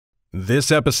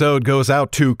This episode goes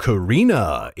out to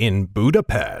Karina in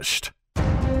Budapest.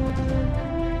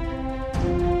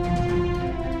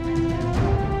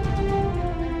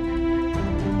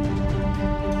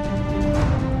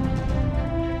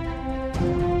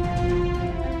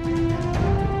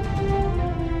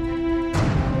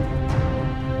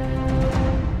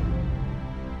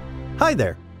 Hi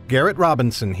there, Garrett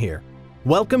Robinson here.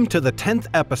 Welcome to the 10th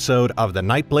episode of the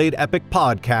Nightblade Epic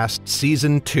Podcast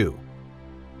Season 2.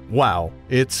 Wow,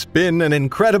 it's been an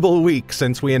incredible week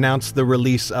since we announced the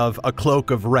release of A Cloak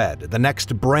of Red, the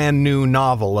next brand new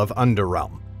novel of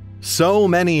Underrealm. So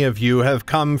many of you have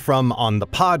come from on the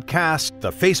podcast,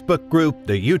 the Facebook group,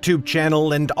 the YouTube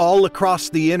channel, and all across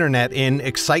the internet in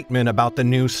excitement about the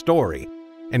new story.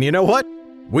 And you know what?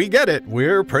 We get it,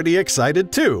 we're pretty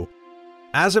excited too.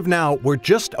 As of now, we're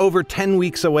just over 10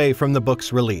 weeks away from the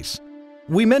book's release.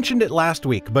 We mentioned it last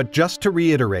week, but just to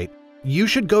reiterate, you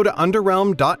should go to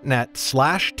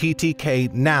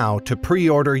underrealm.net/ttk now to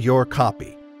pre-order your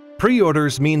copy.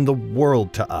 Pre-orders mean the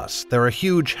world to us. They're a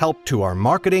huge help to our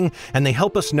marketing, and they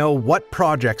help us know what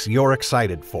projects you're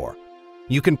excited for.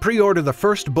 You can pre-order the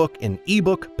first book in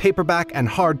ebook, paperback, and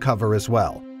hardcover as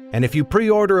well. And if you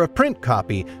pre-order a print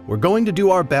copy, we're going to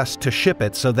do our best to ship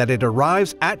it so that it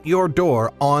arrives at your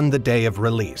door on the day of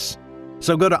release.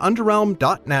 So go to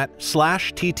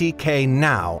underrealm.net/ttk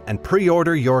now and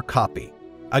pre-order your copy.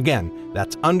 Again,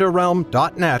 that's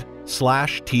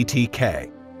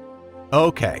underrealm.net/ttk.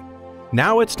 Okay,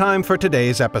 now it's time for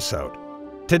today's episode.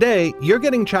 Today, you're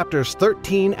getting chapters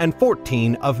 13 and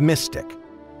 14 of Mystic.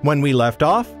 When we left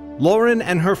off, Lauren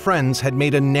and her friends had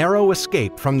made a narrow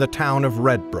escape from the town of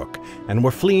Redbrook and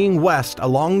were fleeing west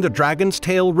along the Dragon's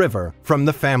Tail River from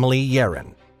the family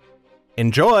Yeren.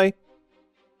 Enjoy!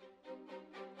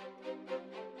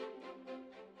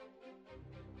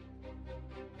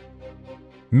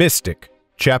 Mystic,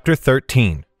 Chapter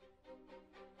 13.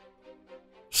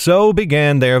 So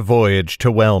began their voyage to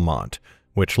Wellmont,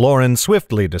 which Lauren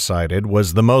swiftly decided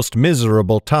was the most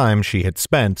miserable time she had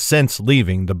spent since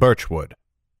leaving the Birchwood.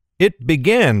 It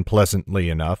began pleasantly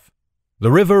enough.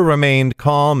 The river remained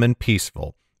calm and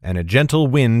peaceful, and a gentle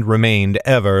wind remained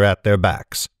ever at their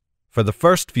backs. For the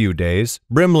first few days,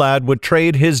 Brimlad would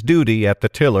trade his duty at the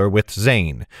tiller with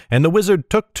Zane, and the wizard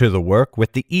took to the work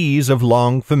with the ease of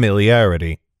long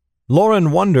familiarity.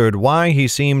 Lauren wondered why he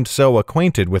seemed so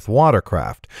acquainted with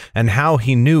watercraft, and how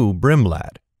he knew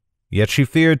Brimlad. Yet she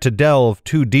feared to delve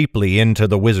too deeply into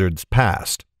the wizard's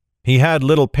past. He had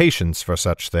little patience for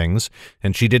such things,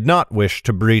 and she did not wish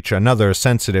to breach another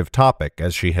sensitive topic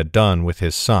as she had done with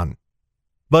his son.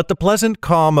 But the pleasant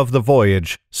calm of the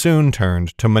voyage soon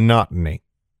turned to monotony,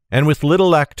 and with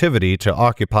little activity to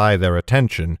occupy their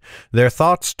attention, their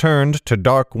thoughts turned to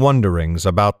dark wonderings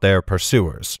about their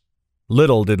pursuers.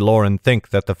 Little did Lauren think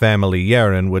that the family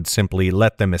Yeren would simply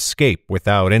let them escape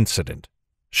without incident.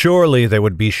 Surely there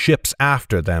would be ships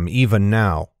after them even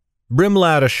now.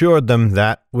 Brimlad assured them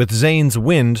that, with Zane's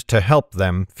wind to help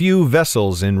them, few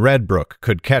vessels in Redbrook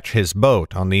could catch his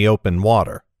boat on the open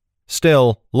water.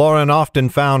 Still, Lauren often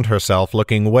found herself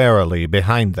looking warily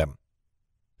behind them.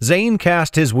 Zane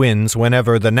cast his winds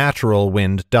whenever the natural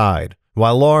wind died,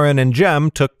 while Lauren and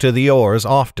Jem took to the oars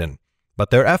often, but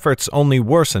their efforts only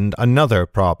worsened another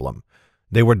problem.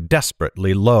 They were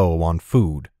desperately low on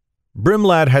food.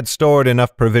 Brimlad had stored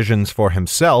enough provisions for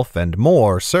himself, and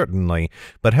more, certainly,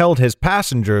 but held his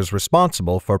passengers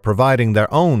responsible for providing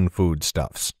their own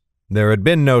foodstuffs. There had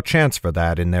been no chance for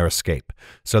that in their escape,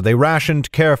 so they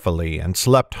rationed carefully and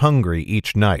slept hungry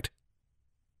each night.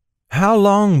 "How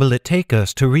long will it take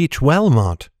us to reach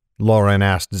Wellmont?" Lauren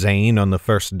asked Zane on the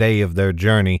first day of their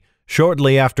journey,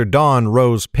 shortly after dawn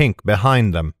rose pink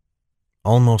behind them.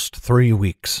 "Almost 3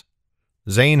 weeks."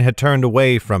 Zane had turned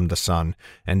away from the sun,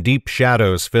 and deep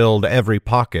shadows filled every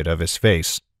pocket of his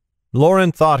face.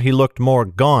 Lauren thought he looked more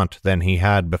gaunt than he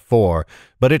had before,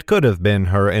 but it could have been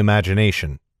her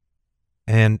imagination.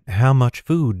 "And how much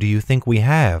food do you think we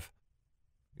have?"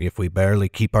 "If we barely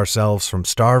keep ourselves from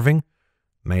starving,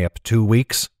 mayhap 2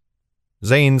 weeks."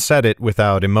 Zane said it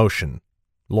without emotion.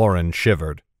 Lauren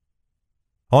shivered.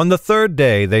 On the third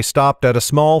day, they stopped at a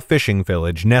small fishing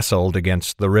village nestled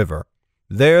against the river.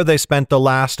 There they spent the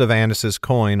last of Anis's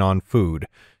coin on food,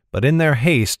 but in their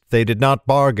haste they did not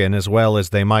bargain as well as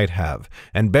they might have,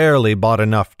 and barely bought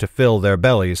enough to fill their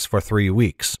bellies for 3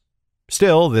 weeks.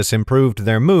 Still, this improved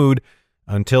their mood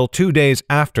until 2 days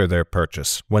after their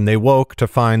purchase, when they woke to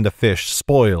find the fish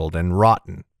spoiled and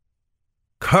rotten.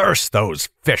 "Curse those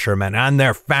fishermen and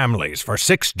their families for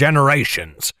 6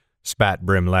 generations, spat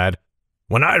Brimlad.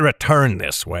 "When I return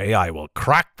this way, I will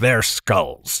crack their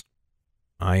skulls."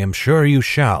 "I am sure you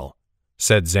shall,"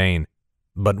 said Zane.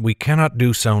 "But we cannot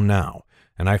do so now,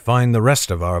 and I find the rest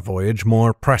of our voyage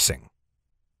more pressing.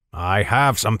 I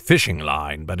have some fishing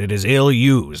line, but it is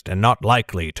ill-used and not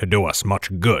likely to do us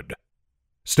much good.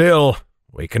 Still,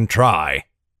 we can try."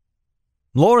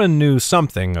 Lauren knew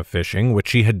something of fishing, which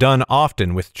she had done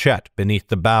often with Chet beneath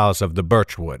the boughs of the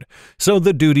birchwood, so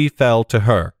the duty fell to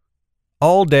her.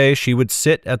 All day she would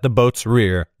sit at the boat's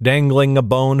rear, dangling a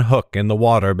bone hook in the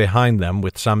water behind them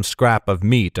with some scrap of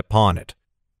meat upon it.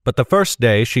 But the first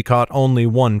day she caught only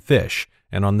one fish,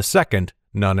 and on the second,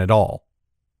 none at all.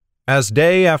 As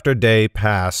day after day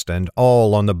passed and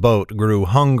all on the boat grew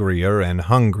hungrier and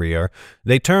hungrier,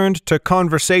 they turned to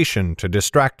conversation to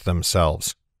distract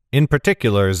themselves. In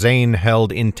particular, Zane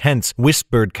held intense,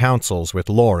 whispered councils with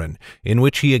Lauren, in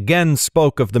which he again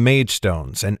spoke of the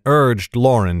Magestones and urged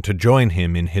Lauren to join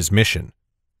him in his mission.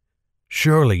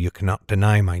 "Surely you cannot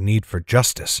deny my need for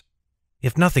justice.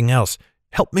 If nothing else,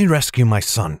 help me rescue my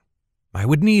son. I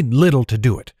would need little to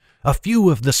do it. A few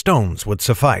of the stones would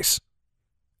suffice."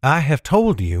 "I have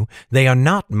told you they are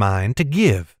not mine to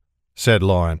give," said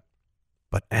Lauren.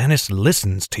 "But Annis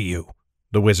listens to you,"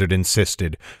 the wizard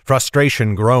insisted,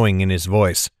 frustration growing in his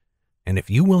voice. "And if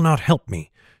you will not help me,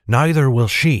 neither will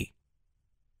she."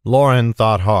 Lauren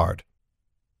thought hard.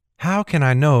 "How can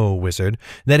I know, wizard,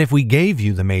 that if we gave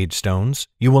you the Magestones,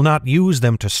 you will not use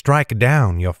them to strike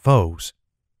down your foes?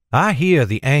 I hear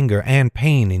the anger and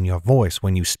pain in your voice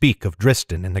when you speak of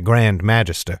Dristan and the Grand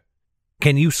Magister.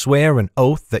 Can you swear an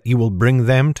oath that you will bring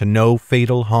them to no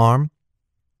fatal harm?"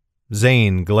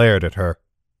 Zane glared at her.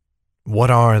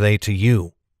 "What are they to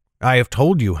you? I have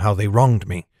told you how they wronged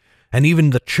me, and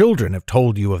even the children have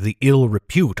told you of the ill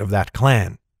repute of that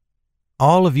clan."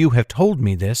 "All of you have told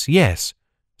me this, yes,"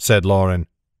 said Lauren.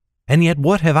 "And yet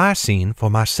what have I seen for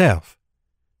myself?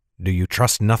 Do you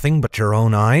trust nothing but your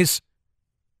own eyes?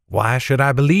 Why should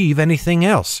I believe anything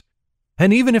else?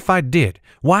 And even if I did,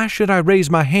 why should I raise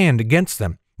my hand against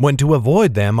them, when to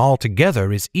avoid them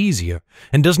altogether is easier,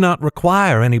 and does not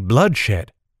require any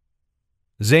bloodshed?"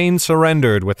 Zane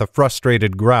surrendered with a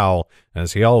frustrated growl,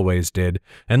 as he always did,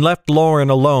 and left Lauren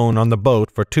alone on the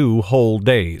boat for 2 whole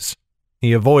days.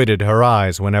 He avoided her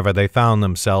eyes whenever they found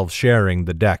themselves sharing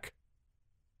the deck.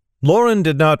 Lauren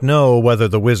did not know whether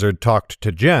the wizard talked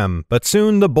to Jem, but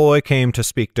soon the boy came to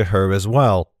speak to her as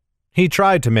well. He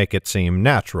tried to make it seem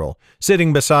natural,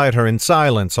 sitting beside her in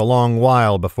silence a long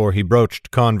while before he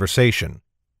broached conversation.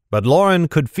 But Lauren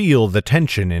could feel the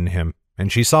tension in him,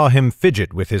 and she saw him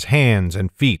fidget with his hands and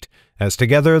feet as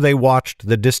together they watched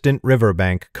the distant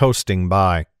riverbank coasting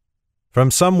by.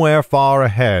 From somewhere far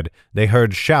ahead they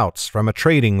heard shouts from a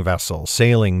trading vessel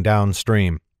sailing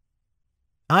downstream.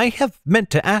 "I have meant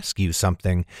to ask you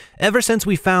something, ever since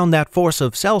we found that force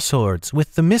of sellswords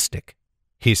with the mystic,"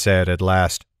 he said at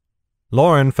last.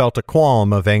 Lauren felt a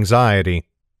qualm of anxiety.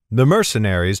 The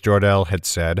mercenaries, Jordell had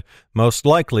said, most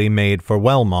likely made for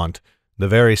Wellmont, the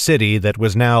very city that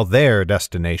was now their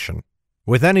destination.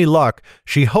 With any luck,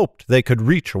 she hoped they could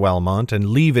reach Wellmont and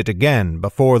leave it again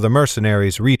before the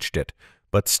mercenaries reached it,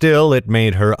 but still it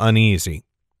made her uneasy.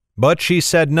 But she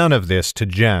said none of this to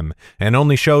Jem, and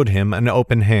only showed him an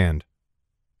open hand.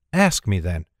 "Ask me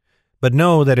then, but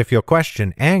know that if your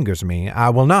question angers me, I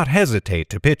will not hesitate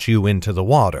to pitch you into the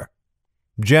water."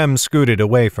 Jem scooted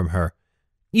away from her.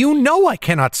 "You know I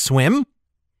cannot swim!"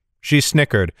 She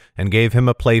snickered and gave him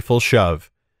a playful shove.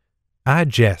 "I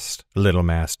jest, little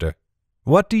master.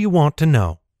 What do you want to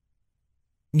know?"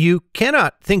 "You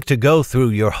cannot think to go through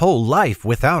your whole life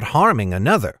without harming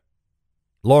another."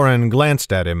 Lauren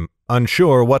glanced at him,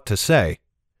 unsure what to say.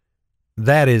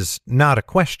 "That is not a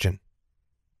question."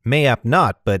 "Mayhap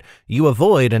not, but you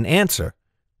avoid an answer.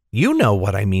 You know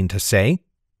what I mean to say."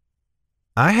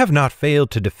 "I have not failed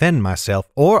to defend myself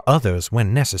or others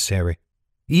when necessary.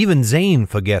 Even Zane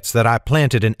forgets that I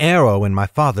planted an arrow in my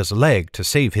father's leg to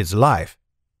save his life.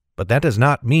 But that does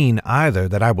not mean either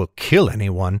that I will kill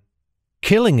anyone.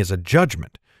 Killing is a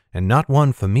judgment, and not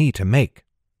one for me to make."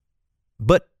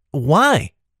 "But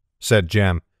why?" said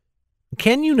Jem.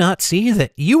 "Can you not see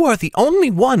that you are the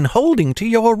only one holding to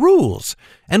your rules,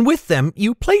 and with them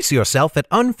you place yourself at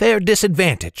unfair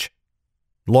disadvantage?"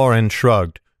 Lauren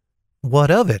shrugged.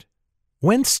 "What of it?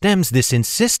 Whence stems this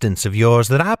insistence of yours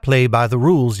that I play by the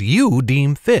rules you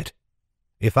deem fit?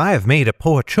 If I have made a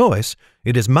poor choice,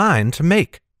 it is mine to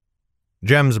make."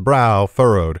 Jem's brow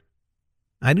furrowed.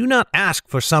 "I do not ask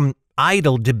for some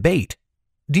idle debate.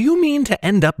 Do you mean to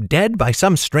end up dead by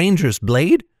some stranger's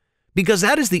blade? Because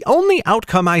that is the only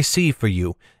outcome I see for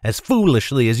you, as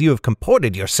foolishly as you have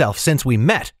comported yourself since we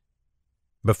met."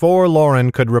 Before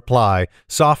Lauren could reply,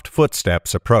 soft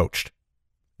footsteps approached.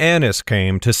 Annis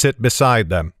came to sit beside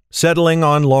them, settling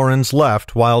on Lauren's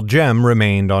left while Jem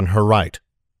remained on her right.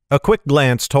 A quick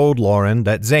glance told Lauren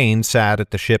that Zane sat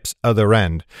at the ship's other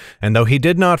end, and though he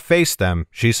did not face them,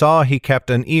 she saw he kept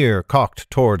an ear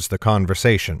cocked towards the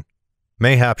conversation.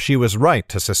 Mayhap she was right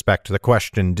to suspect the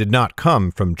question did not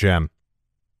come from Jem.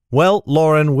 Well,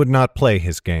 Lauren would not play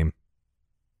his game.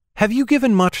 "Have you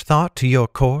given much thought to your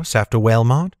course after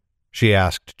Wellmont?" she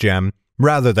asked Jem,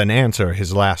 rather than answer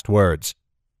his last words.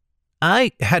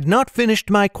 "I had not finished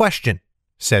my question,"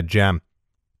 said Jem.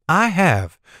 "I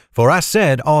have, for I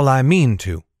said all I mean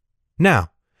to.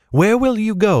 Now, where will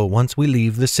you go once we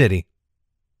leave the city?"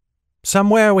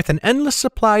 "Somewhere with an endless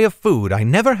supply of food I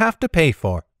never have to pay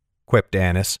for," quipped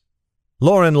Annis.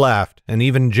 Lauren laughed, and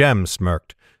even Jem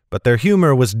smirked, but their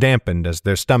humor was dampened as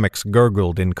their stomachs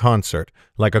gurgled in concert,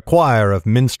 like a choir of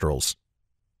minstrels.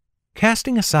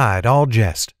 "Casting aside all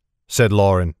jest," said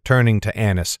Lauren, turning to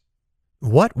Annis,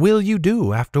 "what will you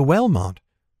do after Wellmont?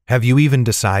 Have you even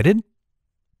decided?"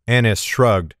 Annis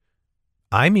shrugged.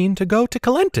 "I mean to go to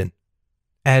Calenton,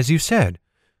 as you said.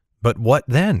 But what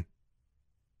then?"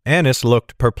 Annis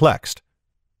looked perplexed.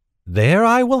 "There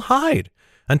I will hide,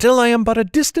 until I am but a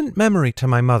distant memory to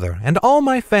my mother and all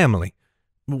my family.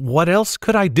 What else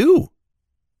could I do?"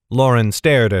 Lauren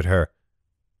stared at her.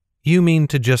 "You mean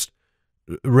to just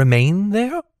remain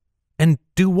there? And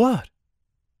do what?"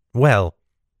 "Well,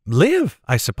 live,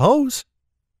 I suppose.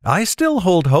 I still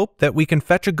hold hope that we can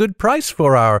fetch a good price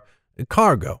for our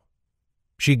cargo."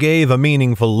 She gave a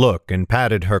meaningful look and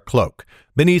patted her cloak,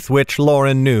 beneath which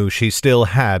Lauren knew she still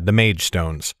had the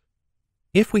mage-stones.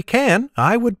 "If we can,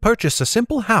 I would purchase a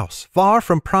simple house, far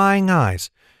from prying eyes.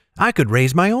 I could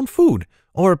raise my own food,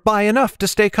 or buy enough to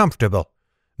stay comfortable.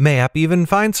 Mayhap even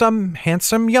find some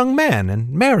handsome young man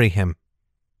and marry him."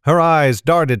 Her eyes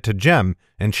darted to Jem,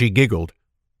 and she giggled.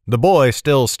 The boy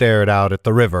still stared out at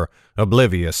the river,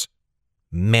 oblivious.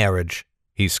 "Marriage,"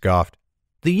 he scoffed.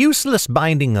 "The useless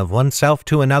binding of oneself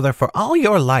to another for all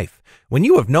your life, when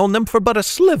you have known them for but a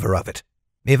sliver of it.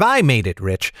 If I made it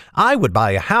rich, I would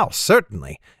buy a house,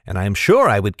 certainly, and I am sure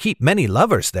I would keep many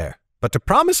lovers there. But to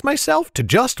promise myself to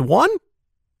just one?"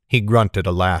 He grunted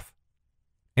a laugh.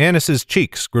 Annis's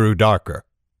cheeks grew darker.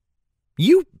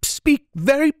 "You speak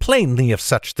very plainly of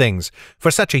such things,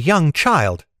 for such a young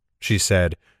child," she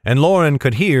said, and Lauren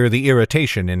could hear the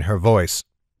irritation in her voice.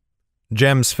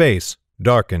 Jem's face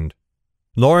darkened.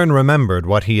 Lauren remembered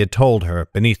what he had told her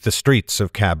beneath the streets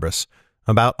of Cabras,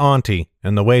 about Auntie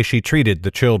and the way she treated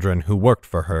the children who worked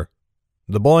for her.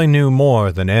 The boy knew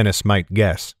more than Annis might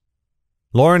guess.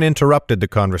 Lauren interrupted the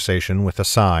conversation with a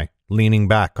sigh, leaning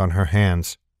back on her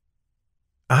hands.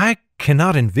 "I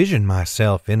cannot envision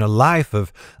myself in a life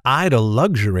of idle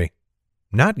luxury.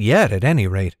 Not yet, at any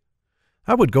rate.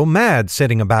 I would go mad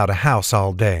sitting about a house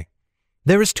all day.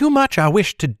 There is too much I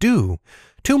wish to do,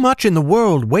 too much in the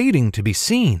world waiting to be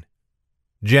seen."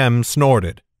 Jem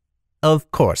snorted.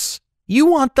 "Of course, you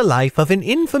want the life of an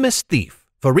infamous thief,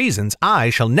 for reasons I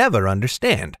shall never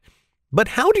understand. But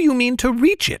how do you mean to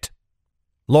reach it?"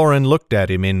 Lauren looked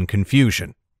at him in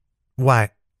confusion.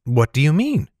 "Why, what do you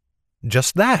mean?"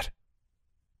 "Just that."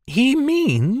 "He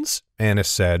means," Annis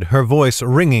said, her voice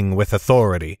ringing with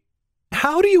authority,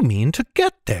 "how do you mean to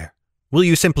get there? Will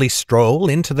you simply stroll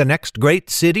into the next great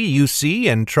city you see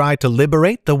and try to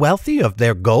liberate the wealthy of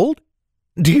their gold?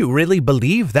 Do you really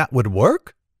believe that would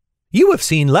work? You have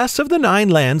seen less of the 9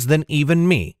 lands than even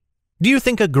me. Do you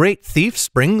think a great thief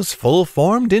springs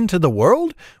full-formed into the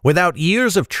world, without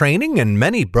years of training and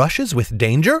many brushes with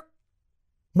danger?"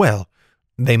 "Well,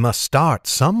 they must start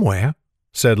somewhere,"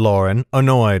 said Lauren,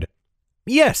 annoyed.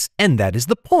 "Yes, and that is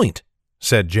the point,"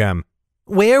 said Jem.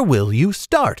 "Where will you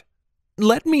start?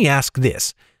 Let me ask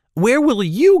this. Where will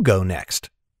you go next?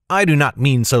 I do not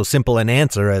mean so simple an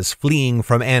answer as fleeing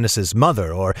from Annis's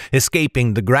mother or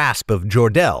escaping the grasp of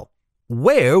Jordell.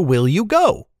 Where will you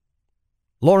go?"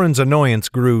 Lauren's annoyance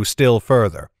grew still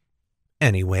further.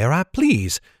 "Anywhere I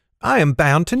please. I am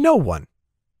bound to no one."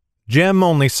 Jem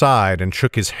only sighed and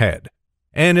shook his head.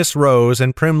 Annis rose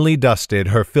and primly dusted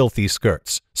her filthy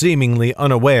skirts, seemingly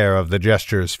unaware of the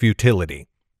gesture's futility.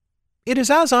 "It is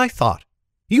as I thought.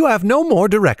 You have no more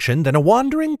direction than a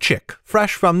wandering chick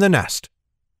fresh from the nest.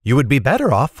 You would be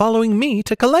better off following me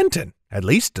to Calenton, at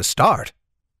least to start."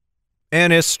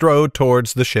 Annis strode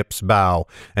towards the ship's bow,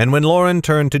 and when Lauren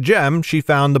turned to Jem, she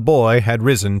found the boy had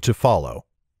risen to follow.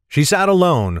 She sat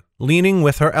alone, leaning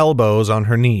with her elbows on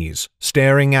her knees,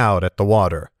 staring out at the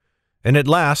water, and at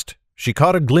last she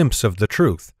caught a glimpse of the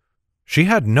truth. She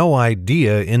had no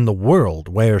idea in the world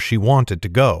where she wanted to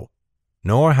go,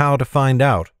 nor how to find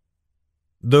out.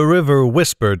 The river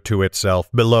whispered to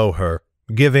itself below her,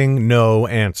 giving no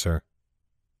answer.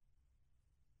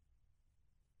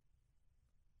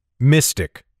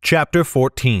 Mystic, Chapter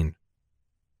 14.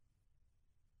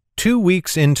 2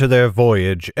 weeks into their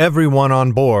voyage, everyone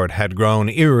on board had grown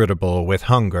irritable with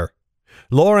hunger.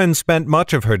 Lauren spent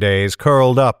much of her days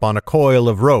curled up on a coil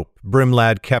of rope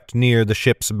Brimlad kept near the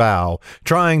ship's bow,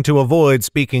 trying to avoid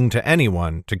speaking to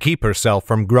anyone to keep herself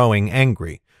from growing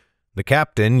angry. The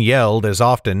captain yelled as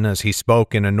often as he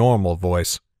spoke in a normal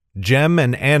voice. Jem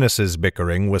and Annis's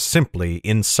bickering was simply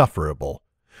insufferable.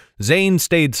 Zane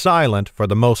stayed silent for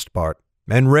the most part,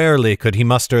 and rarely could he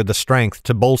muster the strength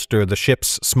to bolster the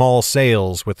ship's small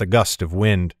sails with a gust of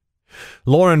wind.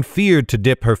 Lauren feared to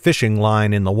dip her fishing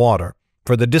line in the water,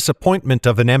 for the disappointment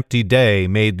of an empty day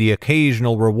made the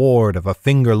occasional reward of a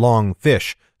finger-long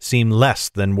fish seem less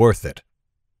than worth it.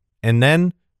 And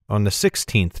then, on the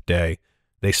 16th day,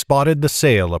 they spotted the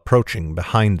sail approaching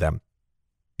behind them.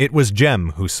 It was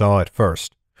Jem who saw it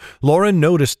first. Lauren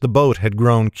noticed the boat had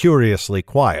grown curiously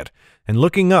quiet, and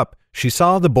looking up, she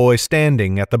saw the boy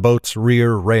standing at the boat's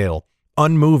rear rail,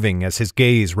 unmoving as his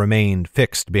gaze remained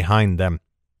fixed behind them.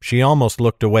 She almost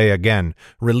looked away again,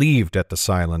 relieved at the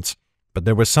silence, but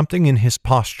there was something in his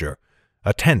posture,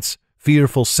 a tense,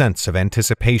 fearful sense of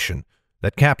anticipation,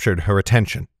 that captured her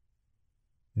attention.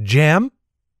 "Jem?"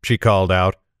 she called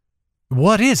out.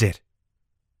 "What is it?"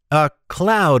 "A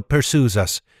cloud pursues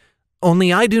us.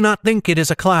 Only I do not think it is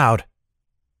a cloud."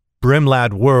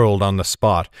 Brimlad whirled on the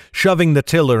spot, shoving the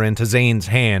tiller into Zane's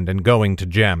hand and going to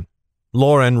Jem.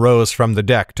 Lauren rose from the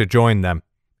deck to join them.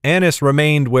 Annis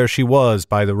remained where she was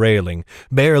by the railing,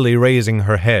 barely raising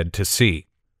her head to see.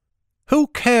 "Who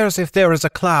cares if there is a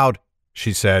cloud?"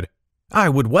 she said. "I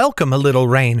would welcome a little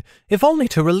rain, if only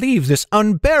to relieve this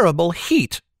unbearable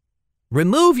heat."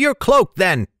 "Remove your cloak,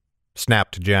 then,"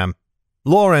 snapped Jem.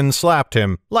 Lauren slapped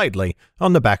him, lightly,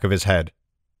 on the back of his head.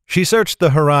 She searched the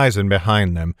horizon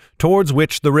behind them, towards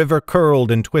which the river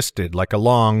curled and twisted like a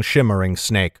long, shimmering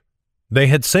snake. They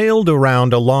had sailed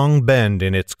around a long bend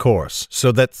in its course,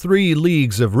 so that 3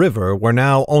 leagues of river were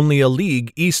now only a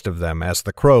league east of them as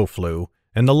the crow flew,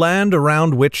 and the land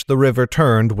around which the river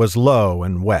turned was low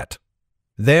and wet.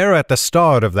 There at the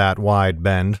start of that wide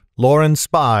bend, Lauren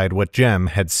spied what Jem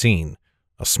had seen.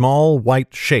 A small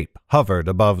white shape hovered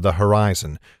above the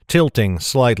horizon, tilting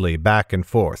slightly back and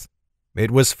forth.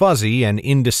 It was fuzzy and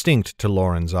indistinct to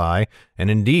Lauren's eye, and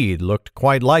indeed looked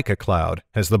quite like a cloud,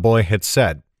 as the boy had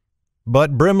said.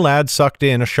 But Brimlad sucked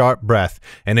in a sharp breath,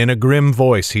 and in a grim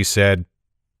voice he said,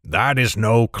 "That is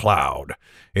no cloud.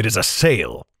 It is a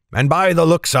sail, and by the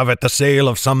looks of it the sail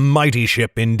of some mighty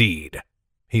ship indeed."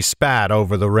 He spat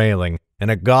over the railing,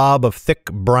 and a gob of thick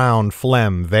brown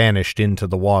phlegm vanished into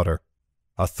the water.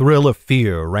 A thrill of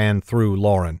fear ran through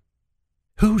Lauren.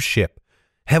 "Whose ship?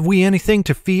 Have we anything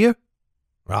to fear?"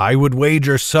 "I would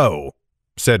wager so,"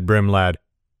 said Brimlad.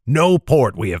 "No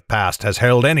port we have passed has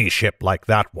held any ship like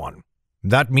that one.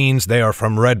 That means they are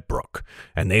from Redbrook,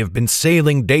 and they have been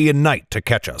sailing day and night to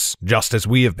catch us, just as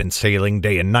we have been sailing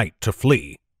day and night to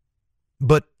flee."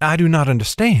 "But I do not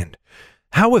understand.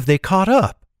 How have they caught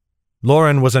up?"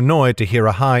 Lauren was annoyed to hear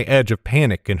a high edge of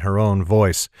panic in her own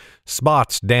voice.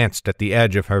 Spots danced at the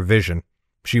edge of her vision.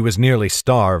 She was nearly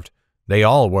starved. They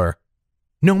all were.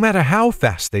 "No matter how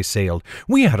fast they sailed,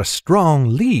 we had a strong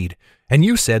lead, and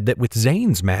you said that with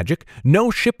Zane's magic, no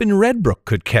ship in Redbrook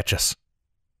could catch us."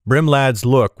 Brimlad's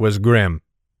look was grim.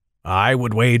 "I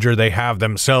would wager they have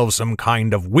themselves some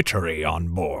kind of witchery on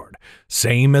board,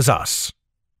 same as us."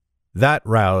 That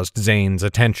roused Zane's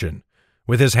attention.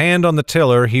 With his hand on the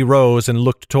tiller, he rose and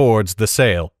looked towards the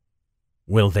sail.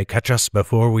 "Will they catch us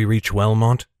before we reach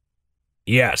Wellmont?"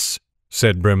 "Yes,"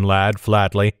 said Brimlad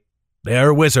flatly.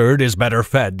 "Their wizard is better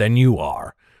fed than you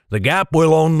are. The gap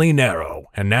will only narrow,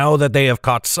 and now that they have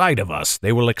caught sight of us,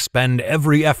 they will expend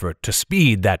every effort to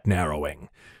speed that narrowing.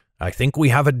 I think we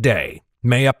have a day,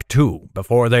 may up 2,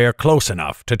 before they are close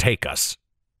enough to take us."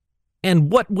 "And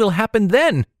what will happen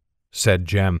then?" said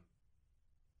Jem.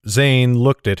 Zane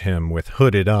looked at him with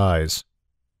hooded eyes.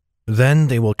 "Then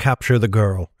they will capture the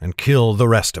girl and kill the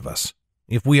rest of us.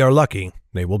 If we are lucky,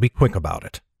 they will be quick about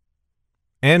it."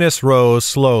 Annis rose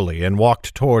slowly and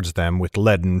walked towards them with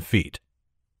leaden feet.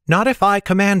 "Not if I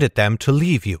commanded them to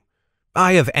leave you.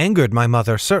 I have angered my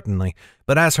mother, certainly,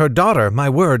 but as her daughter my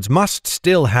words must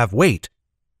still have weight."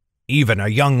 "Even a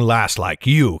young lass like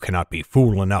you cannot be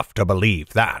fool enough to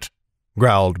believe that,"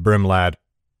 growled Brimlad.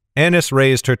 Annis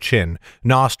raised her chin,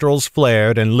 nostrils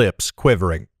flared and lips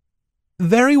quivering.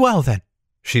 "Very well, then,"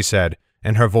 she said,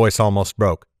 and her voice almost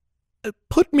broke.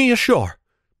 "Put me ashore.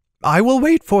 I will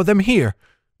wait for them here.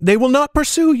 They will not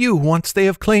pursue you once they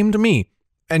have claimed me,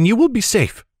 and you will be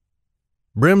safe."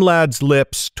 Brimlad's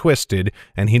lips twisted,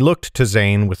 and he looked to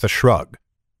Zane with a shrug.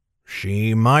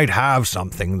 She might have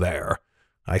something there.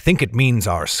 I think it means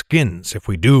our skins if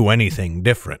we do anything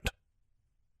different."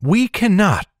 "We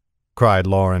cannot," cried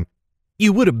Lauren.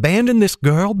 "You would abandon this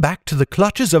girl back to the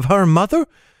clutches of her mother?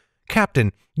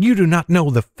 Captain, you do not know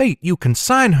the fate you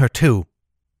consign her to."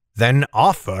 "Then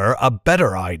offer a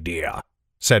better idea,"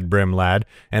 said Brimlad,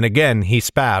 and again he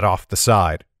spat off the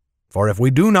side. "For if we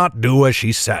do not do as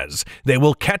she says, they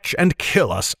will catch and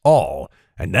kill us all,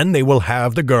 and then they will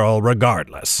have the girl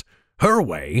regardless. Her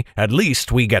way, at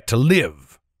least we get to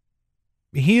live."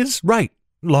 "He is right,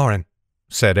 Lauren,"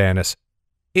 said Annis.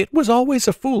 "It was always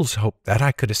a fool's hope that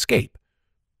I could escape.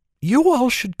 You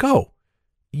all should go.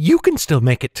 You can still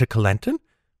make it to Colentin,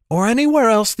 or anywhere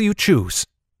else that you choose."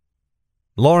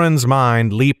 Lauren's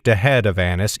mind leaped ahead of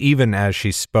Annis even as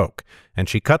she spoke, and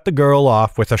she cut the girl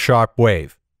off with a sharp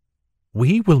wave.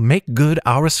 "We will make good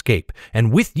our escape,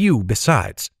 and with you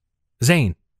besides.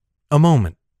 Zane, a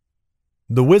moment."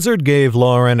 The wizard gave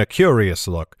Lauren a curious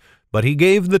look, but he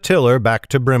gave the tiller back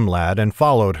to Brimlad and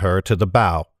followed her to the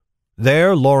bow.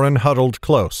 There Lauren huddled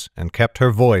close and kept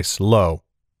her voice low.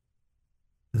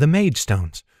 "The mage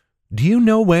stones. Do you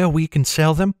know where we can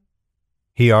sell them?"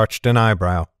 He arched an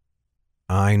eyebrow.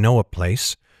 "I know a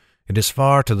place. It is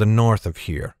far to the north of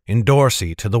here, in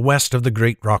Dorsey, to the west of the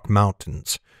Great Rock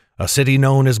Mountains, a city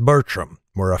known as Bertram,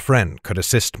 where a friend could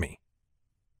assist me."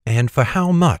 "And for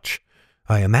how much?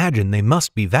 I imagine they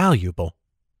must be valuable."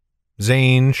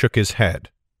 Zane shook his head.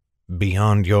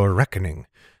 "Beyond your reckoning,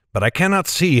 but I cannot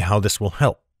see how this will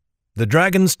help. The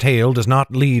dragon's tail does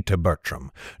not lead to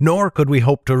Bertram, nor could we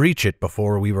hope to reach it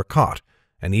before we were caught,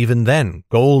 and even then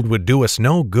gold would do us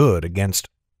no good against—"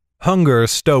 Hunger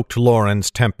stoked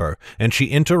Lauren's temper, and she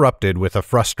interrupted with a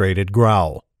frustrated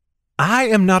growl. "I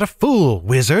am not a fool,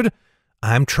 wizard.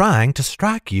 I'm trying to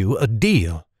strike you a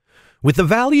deal. With the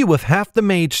value of half the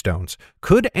mage stones,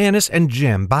 could Annis and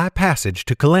Jem buy passage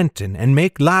to Colentin and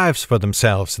make lives for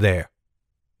themselves there?"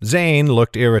 Zane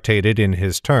looked irritated in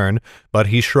his turn, but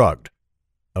he shrugged.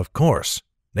 "Of course,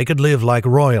 they could live like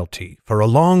royalty, for a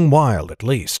long while at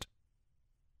least."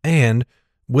 "And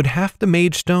would half the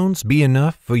mage stones be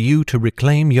enough for you to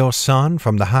reclaim your son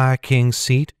from the High King's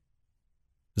seat?"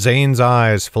 Zane's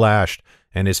eyes flashed,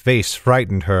 and his face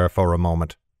frightened her for a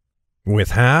moment.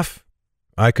 "With half,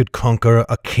 I could conquer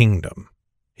a kingdom,"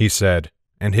 he said,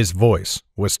 and his voice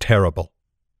was terrible.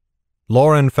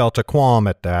 Lauren felt a qualm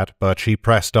at that, but she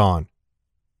pressed on.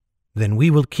 "Then we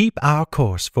will keep our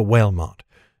course for Wellmont.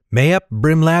 Mayhap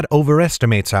Brimlad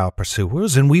overestimates our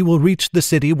pursuers, and we will reach the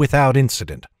city without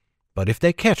incident. But if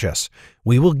they catch us,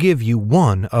 we will give you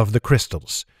one of the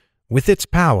crystals. With its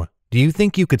power, do you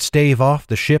think you could stave off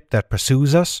the ship that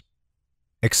pursues us?"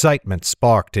 Excitement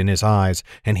sparked in his eyes,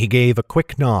 and he gave a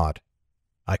quick nod.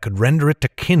 "I could render it to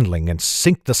kindling and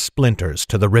sink the splinters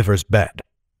to the river's bed."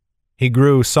 He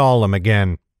grew solemn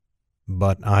again.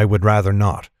 "But I would rather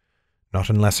not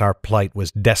unless our plight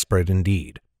was desperate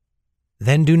indeed."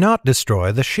 "Then do not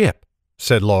destroy the ship,"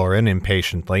 said Lauren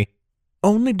impatiently.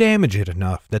 "Only damage it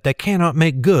enough that they cannot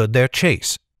make good their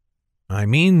chase." "I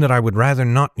mean that I would rather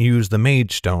not use the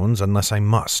mage stones unless I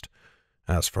must.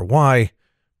 As for why,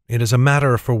 it is a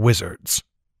matter for wizards."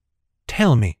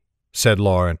 "Tell me," said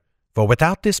Lauren, "for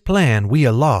without this plan we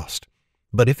are lost.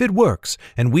 But if it works,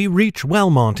 and we reach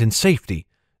Wellmont in safety,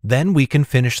 then we can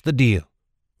finish the deal.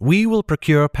 We will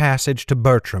procure passage to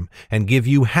Bertram and give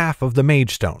you half of the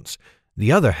mage stones.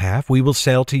 The other half we will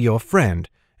sell to your friend,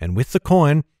 and with the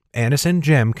coin, Annis and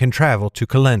Jem can travel to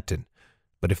Colentin.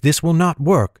 But if this will not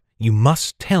work, you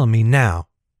must tell me now."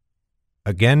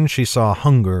 Again she saw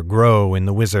hunger grow in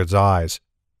the wizard's eyes.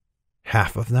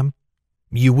 "Half of them?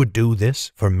 You would do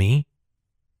this for me?"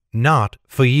 "Not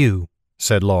for you,"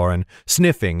 said Lauren,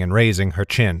 sniffing and raising her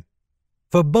chin.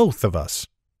 "For both of us.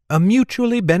 A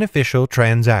mutually beneficial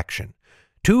transaction.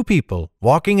 Two people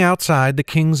walking outside the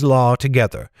king's law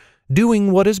together,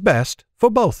 doing what is best for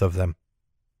both of them."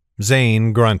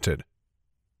 Zane grunted.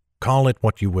 "Call it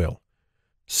what you will.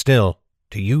 Still,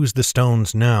 to use the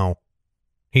stones now."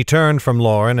 He turned from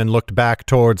Lauren and looked back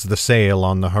towards the sail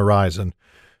on the horizon.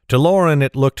 To Lauren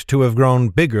it looked to have grown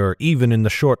bigger even in the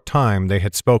short time they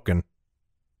had spoken.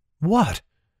 "What?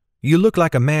 You look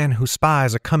like a man who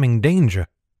spies a coming danger."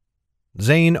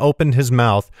 Zane opened his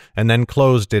mouth and then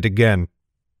closed it again.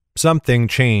 Something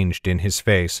changed in his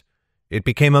face. It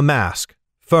became a mask,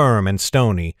 firm and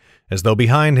stony, as though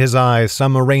behind his eyes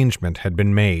some arrangement had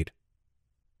been made.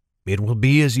 "It will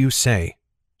be as you say,"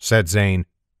 said Zane.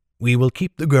 "We will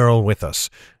keep the girl with us,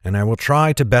 and I will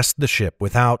try to best the ship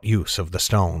without use of the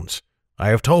stones. I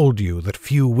have told you that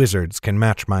few wizards can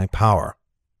match my power."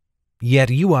 "Yet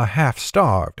you are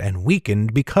half-starved and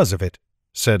weakened because of it,"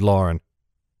 said Lauren.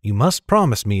 You must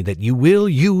promise me that you will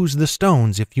use the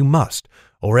stones if you must,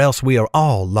 or else we are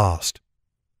all lost."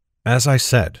 "As I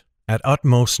said, at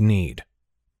utmost need.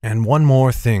 And one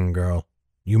more thing, girl.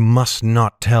 You must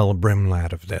not tell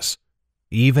Brimlad of this,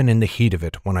 even in the heat of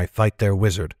it when I fight their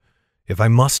wizard. If I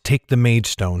must take the Mage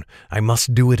Stone, I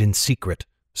must do it in secret,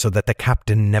 so that the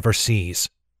captain never sees."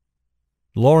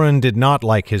 Lauren did not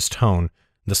like his tone,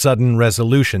 the sudden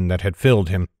resolution that had filled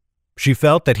him. She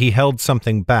felt that he held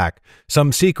something back,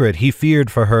 some secret he feared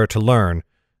for her to learn,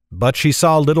 but she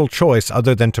saw little choice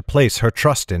other than to place her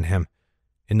trust in him.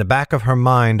 In the back of her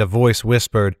mind a voice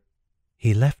whispered,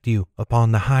 "He left you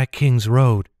upon the High King's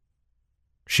road."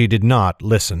 She did not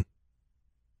listen.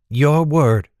 "Your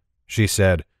word," she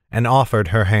said, and offered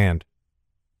her hand.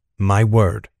 "My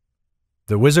word."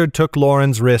 The wizard took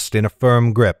Lauren's wrist in a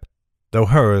firm grip, though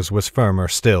hers was firmer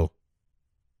still.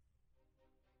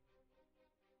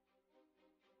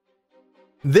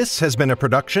 This has been a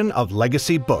production of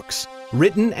Legacy Books,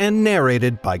 written and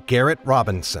narrated by Garrett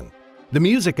Robinson. The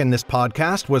music in this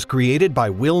podcast was created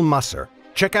by Will Musser.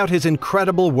 Check out his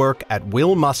incredible work at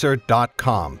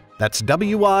willmusser.com. That's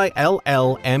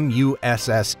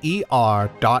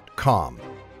WILLMUSSER.com.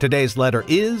 Today's letter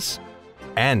is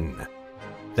N.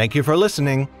 Thank you for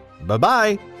listening.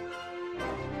 Bye-bye.